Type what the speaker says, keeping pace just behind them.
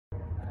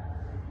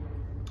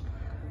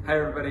Hi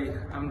everybody,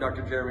 I'm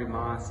Dr. Jeremy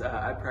Moss.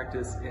 I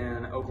practice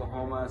in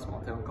Oklahoma, a small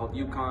town called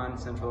Yukon,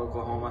 central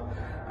Oklahoma.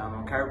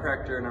 I'm a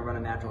chiropractor and I run a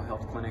natural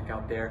health clinic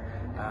out there.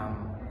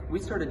 We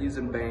started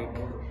using Bank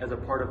as a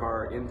part of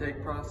our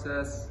intake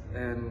process,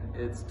 and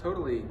it's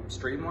totally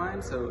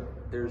streamlined, so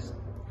there's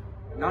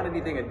not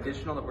anything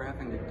additional that we're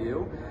having to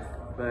do.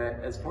 But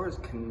as far as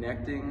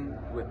connecting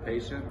with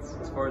patients,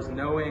 as far as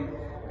knowing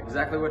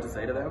exactly what to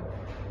say to them,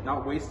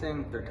 not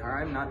wasting their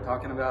time, not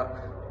talking about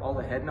all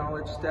the head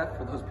knowledge stuff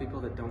for those people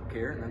that don't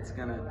care and that's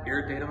gonna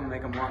irritate them and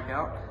make them walk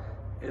out,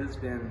 it has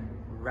been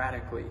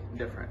radically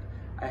different.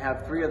 I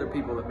have 3 other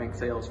people that make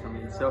sales for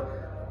me, so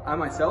I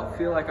myself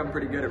feel like I'm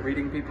pretty good at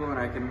reading people and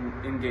I can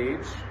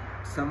engage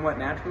somewhat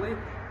naturally,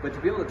 but to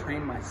be able to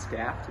train my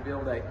staff, to be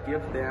able to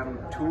give them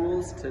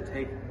tools to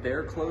take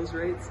their close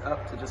rates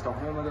up to just a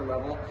whole nother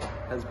level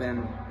has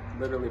been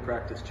literally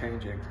practice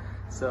changing.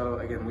 So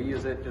again, we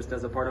use it just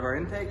as a part of our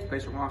intake.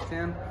 Patient walks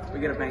in, we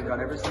get a Bank on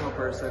every single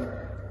person.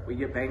 We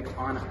get Bank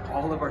on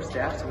all of our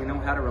staff so we know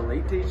how to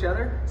relate to each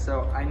other.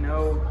 So I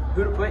know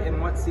who to put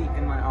in what seat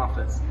in my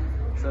office.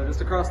 So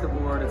just across the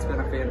board, it's been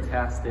a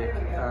fantastic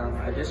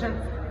addition,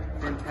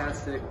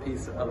 fantastic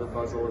piece of the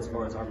puzzle as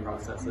far as our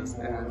processes,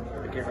 and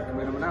I can't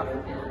recommend them enough.